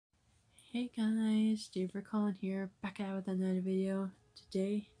Hey guys, Dave Colin here, back out with another video.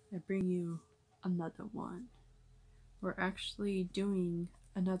 Today I bring you another one. We're actually doing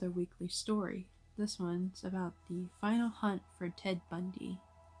another weekly story. This one's about the final hunt for Ted Bundy.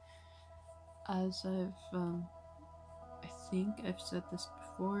 As I think I've said this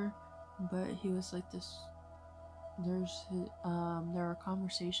before, but he was like this. There is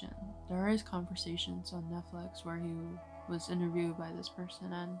conversations on Netflix where he was interviewed by this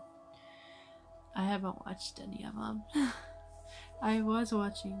person, and I haven't watched any of them. I was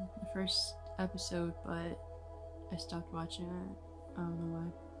watching the first episode, but I stopped watching it. I don't know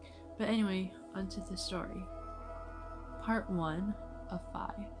why. But anyway, onto the story. Part 1 of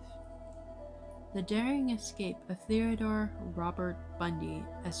 5. The daring escape of Theodore Robert Bundy,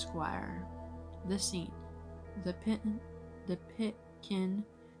 Esquire. The scene. The Pitkin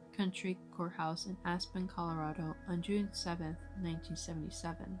Country courthouse in Aspen, Colorado on June 7th,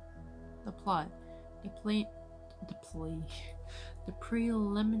 1977. The plot. The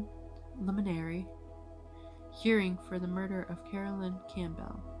preliminary hearing for the murder of Caryn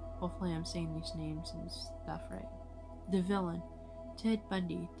Campbell. Hopefully I'm saying these names and stuff right. The villain, Ted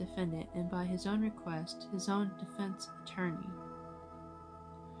Bundy, defendant, and by his own request, his own defense attorney.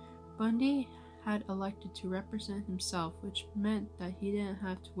 Bundy had elected to represent himself, which meant that he didn't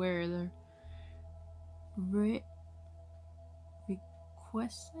have to wear the requisite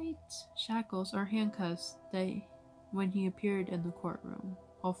shackles or handcuffs when he appeared in the courtroom.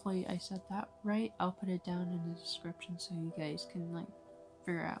 Hopefully I said that right. I'll put it down in the description so you guys can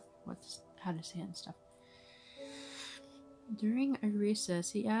figure out how to say it and stuff. During a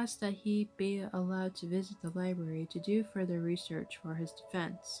recess, he asked that he be allowed to visit the library to do further research for his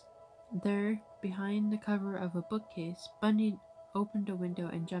defense. There, behind the cover of a bookcase, Bundy opened a window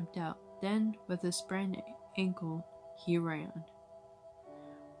and jumped out. Then, with a sprained ankle, he ran.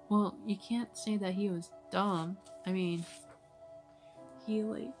 Well, you can't say that he was dumb. I mean, he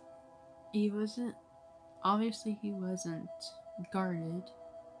wasn't, obviously he wasn't guarded.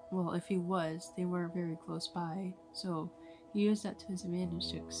 Well, if he was, they weren't very close by, so he used that to his advantage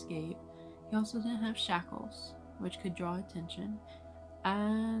to escape. He also didn't have shackles, which could draw attention,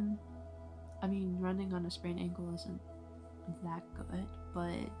 and I mean, running on a sprained ankle isn't that good,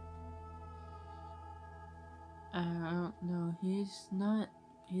 but I don't know, he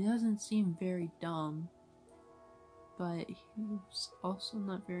doesn't seem very dumb, but he's also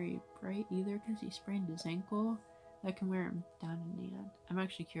not very bright either because he sprained his ankle. That can wear him down in the end. I'm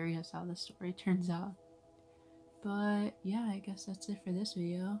actually curious how this story turns out. But yeah, I guess that's it for this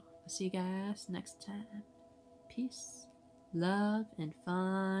video. I'll see you guys next time. Peace, love, and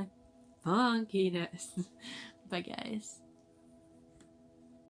funkiness. Bye guys.